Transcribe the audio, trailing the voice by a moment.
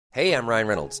Hey, I'm Ryan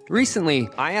Reynolds. Recently,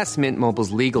 I asked Mint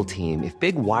Mobile's legal team if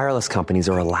big wireless companies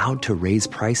are allowed to raise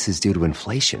prices due to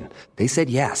inflation. They said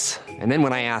yes. And then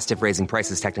when I asked if raising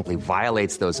prices technically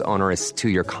violates those onerous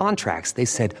two-year contracts, they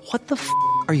said, "What the f***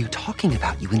 are you talking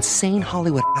about, you insane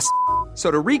Hollywood ass?" So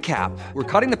to recap, we're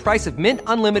cutting the price of Mint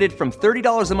Unlimited from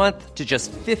 $30 a month to just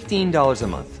 $15 a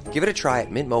month. Give it a try at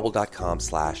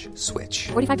mintmobile.com/switch.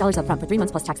 $45 up front for 3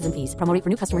 months plus taxes and fees. Promo rate for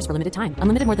new customers for limited time.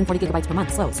 Unlimited more than 40 gigabytes per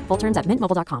month. Slows full terms at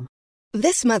mintmobile.com.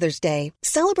 This Mother's Day,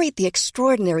 celebrate the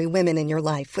extraordinary women in your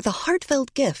life with a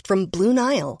heartfelt gift from Blue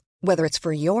Nile. Whether it's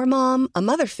for your mom, a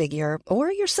mother figure,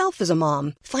 or yourself as a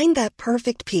mom, find that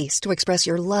perfect piece to express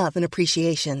your love and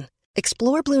appreciation.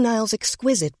 Explore Blue Nile's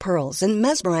exquisite pearls and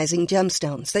mesmerizing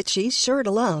gemstones that she's sure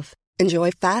to love.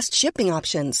 Enjoy fast shipping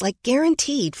options like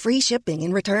guaranteed free shipping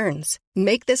and returns.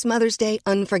 Make this Mother's Day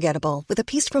unforgettable with a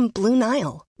piece from Blue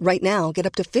Nile. Right now, get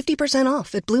up to 50%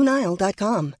 off at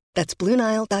BlueNile.com. That's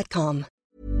BlueNile.com.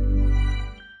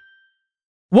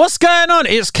 What's going on?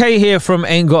 It's Kay here from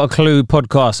Ain't Got a Clue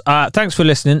podcast. Thanks for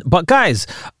listening. But guys,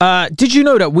 did you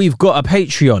know that we've got a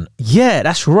Patreon? Yeah,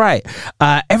 that's right.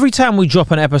 Every time we drop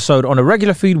an episode on a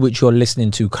regular feed, which you're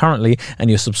listening to currently and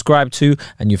you're subscribed to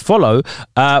and you follow,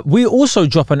 we also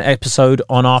drop an episode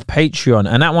on our Patreon.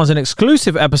 And that one's an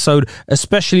exclusive episode,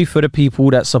 especially for the people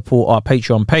that support our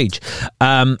Patreon page.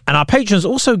 And our patrons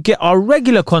also get our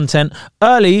regular content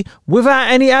early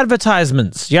without any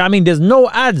advertisements. Yeah, I mean, there's no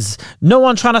ads. No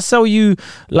one trying to sell you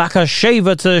like a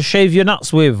shaver to shave your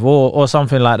nuts with or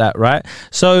something like that, right?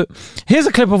 So here's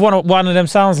a clip of what one of them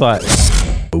sounds like.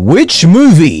 Which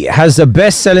movie has the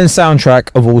best-selling soundtrack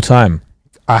of all time?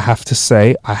 I have to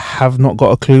say, I have not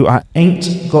got a clue. I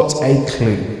ain't got a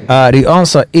clue. The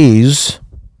answer is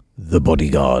The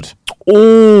Bodyguard.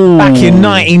 Oh, back in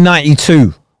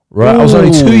 1992, right? Ooh. I was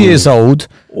only 2 years old,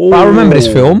 but I remember this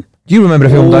film. You remember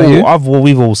the film, don't you?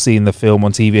 We've all seen the film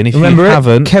on TV, and if remember you it?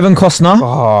 haven't, Kevin Costner.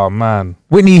 Oh man,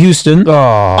 Whitney Houston.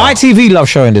 Oh. ITV love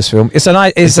showing this film. It's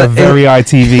a very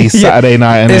ITV Saturday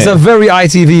night. It's a very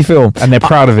ITV film, and they're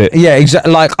proud of it. Yeah,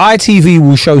 exactly. Like ITV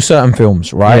will show certain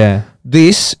films, right? Yeah.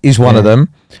 This is one of them.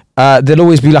 There'll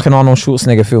always be like an Arnold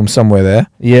Schwarzenegger film somewhere there.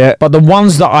 Yeah. But the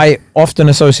ones that I often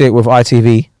associate with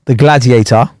ITV, The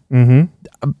Gladiator. Mm-hmm.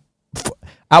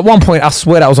 At one point, I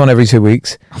swear that was on every 2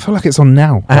 weeks. I feel like it's on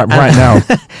now, right now.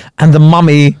 And The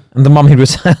Mummy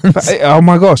Returns. Oh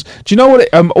my gosh. Do you know what?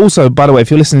 Also, by the way,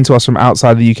 if you're listening to us from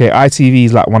outside the UK, ITV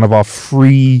is like one of our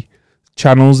free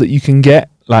channels that you can get.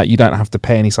 Like, you don't have to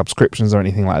pay any subscriptions or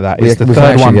anything like that. It's the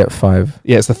third one. Get 5.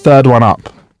 Yeah, it's the third one up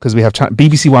because we have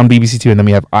BBC One, BBC Two, and then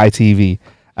we have ITV.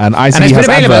 And ITV and it's been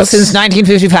available adverts since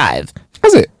 1955.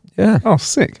 Has it? Yeah. Oh,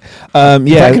 sick. Yeah.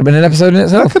 That could have been an episode in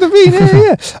itself. That could have been,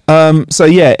 yeah. So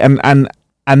yeah,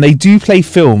 and they do play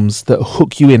films that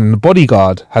hook you in. And The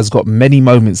Bodyguard has got many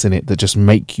moments in it that just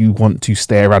make you want to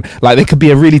stay around. Like, there could be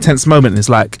a really tense moment and it's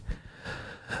like,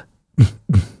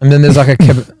 and then there's like a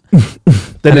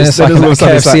then there's like a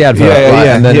KFC advert.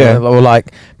 Yeah. And then or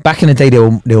like back in the day they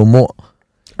were more.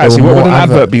 Actually, what would an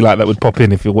advert be like that would pop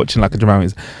in if you're watching like a drama?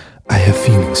 I have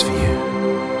feelings for you,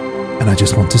 and I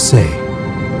just want to say,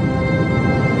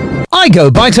 I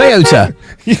go by Toyota.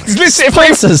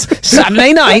 Sponsors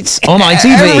Saturday nights on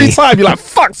ITV. Every time you're like,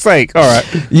 fuck's sake. All right.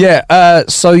 Yeah.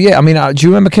 So yeah, I mean, do you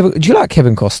remember Kevin? Do you like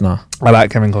Kevin Costner? I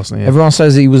like Kevin Costner. Yeah. Everyone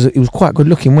says he was quite good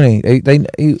looking, wasn't he? They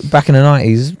back in the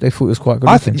 90s, they thought he was quite good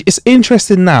looking. It's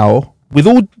interesting now. With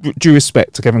all due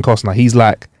respect to Kevin Costner, he's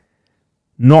like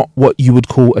not what you would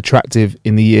call attractive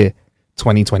in the year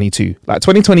 2022. Like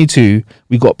 2022,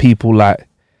 we got people like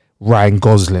Ryan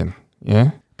Gosling.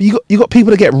 Yeah. You got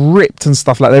people that get ripped and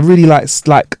stuff like they're really like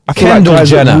I feel Kendall like guys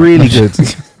Jenner. are really good.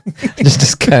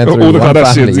 just kind of all the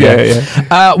Kardashians,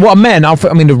 yeah. What men? I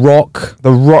mean, The Rock. The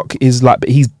Rock is like, but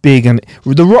he's big, and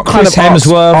The Rock kind of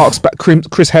arcs back.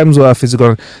 Chris Hemsworth is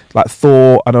going like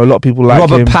Thor. I know a lot of people like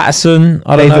Robert him. Pattinson.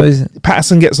 I don't know.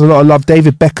 Pattinson gets a lot of love.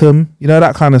 David Beckham, you know,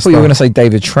 that kind of stuff. You were going to say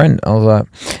David Trent. I was like,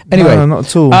 anyway, no, not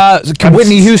at all.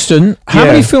 Whitney Houston. How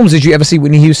many films did you ever see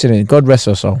Whitney Houston in? God rest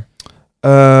her soul.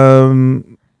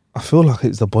 I feel like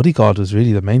it's The Bodyguard was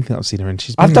really the main thing I've seen her in.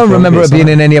 I don't remember her being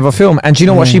in any other film. And do you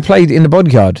know what she played in The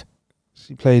Bodyguard?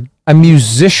 She played a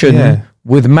musician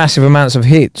with massive amounts of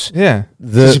hits. Yeah.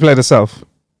 So she played herself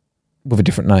with a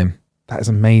different name. That is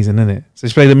amazing, isn't it? So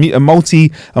she played a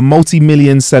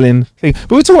multi-million selling thing.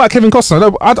 But we're talking about Kevin Costner.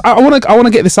 No, I want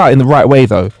to get this out in the right way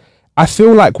though. I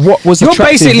feel like what was you're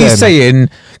attractive basically then saying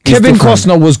Kevin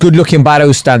Costner was good looking by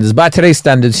those standards. By today's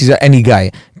standards, he's any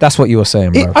guy. That's what you were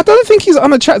saying, bro. I don't think he's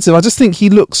unattractive. I just think he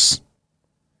looks.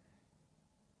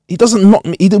 He doesn't knock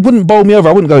me. He wouldn't bowl me over.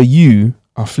 I wouldn't go. You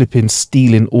are flipping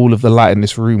stealing all of the light in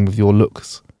this room with your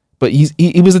looks. But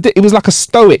he was like a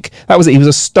stoic. That was it. He was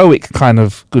a stoic kind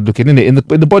of good looking, isn't it?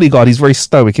 In the Bodyguard, he's very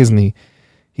stoic, isn't he?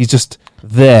 He's just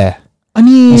there. I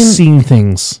mean, he's seen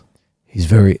things. He's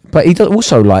very, but he does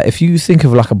also, like, if you think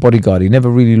of like a Bodyguard, he never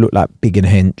really looked like big and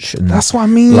hench, and that's what I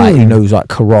mean. Like he knows like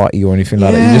karate or anything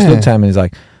like that. You just looked at him and he's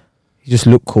like, he just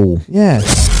looked cool. Yeah.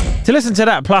 To listen to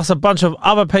that, plus a bunch of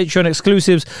other Patreon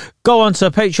exclusives, go on to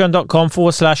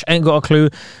patreon.com/ain't got a clue.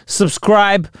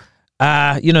 Subscribe,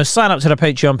 sign up to the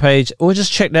Patreon page, or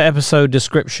just check the episode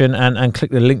description and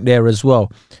click the link there as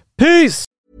well. Peace.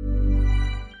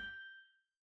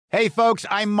 Hey, folks,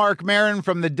 I'm Mark Maron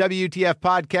from the WTF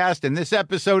Podcast, and this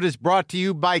episode is brought to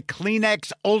you by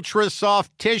Kleenex Ultra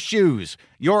Soft Tissues,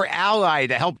 your ally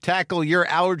to help tackle your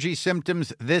allergy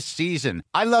symptoms this season.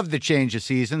 I love the change of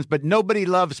seasons, but nobody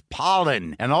loves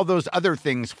pollen and all those other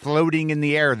things floating in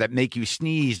the air that make you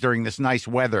sneeze during this nice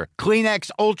weather.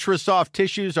 Kleenex Ultra Soft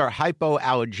Tissues are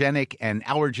hypoallergenic and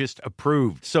allergist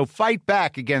approved, so fight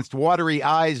back against watery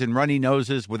eyes and runny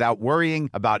noses without worrying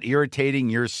about irritating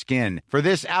your skin. For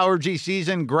this allergy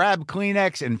season, grab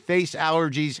Kleenex and face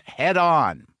allergies head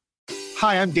on.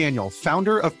 Hi, I'm Daniel,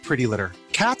 founder of Pretty Litter.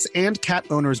 Cats and cat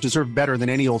owners deserve better than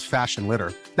any old-fashioned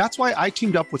litter. That's why I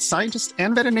teamed up with scientists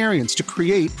and veterinarians to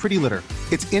create Pretty Litter.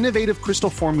 Its innovative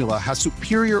crystal formula has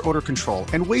superior odor control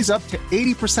and weighs up to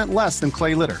 80% less than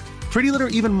clay litter. Pretty Litter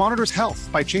even monitors health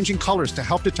by changing colors to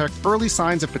help detect early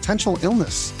signs of potential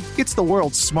illness. It's the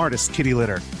world's smartest kitty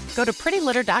litter. Go to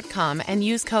prettylitter.com and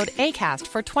use code ACAST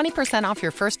for 20% off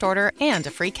your first order and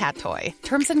a free cat toy.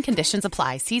 Terms and conditions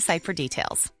apply. See site for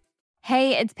details.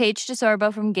 Hey, it's Paige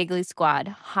DeSorbo from Giggly Squad.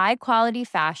 High quality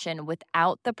fashion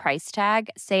without the price tag.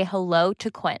 Say hello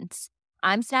to Quince.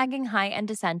 I'm snagging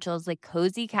high-end essentials like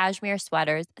cozy cashmere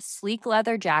sweaters, sleek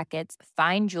leather jackets,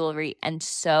 fine jewelry, and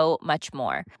so much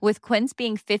more. With Quince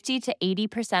being 50 to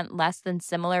 80% less than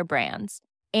similar brands.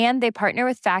 And they partner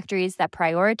with factories that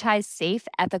prioritize safe,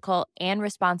 ethical, and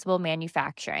responsible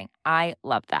manufacturing. I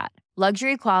love that.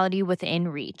 Luxury quality within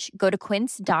reach. Go to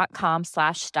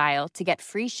quince.com/style to get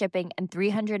free shipping and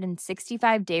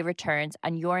 365-day returns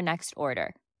on your next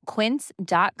order.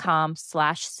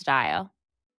 Quince.com/style.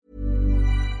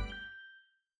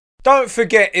 Don't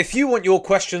forget, if you want your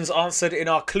questions answered in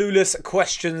our Clueless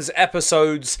Questions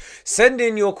episodes, send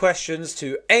in your questions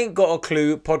to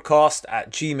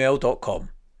ain'tgotacluepodcast@gmail.com.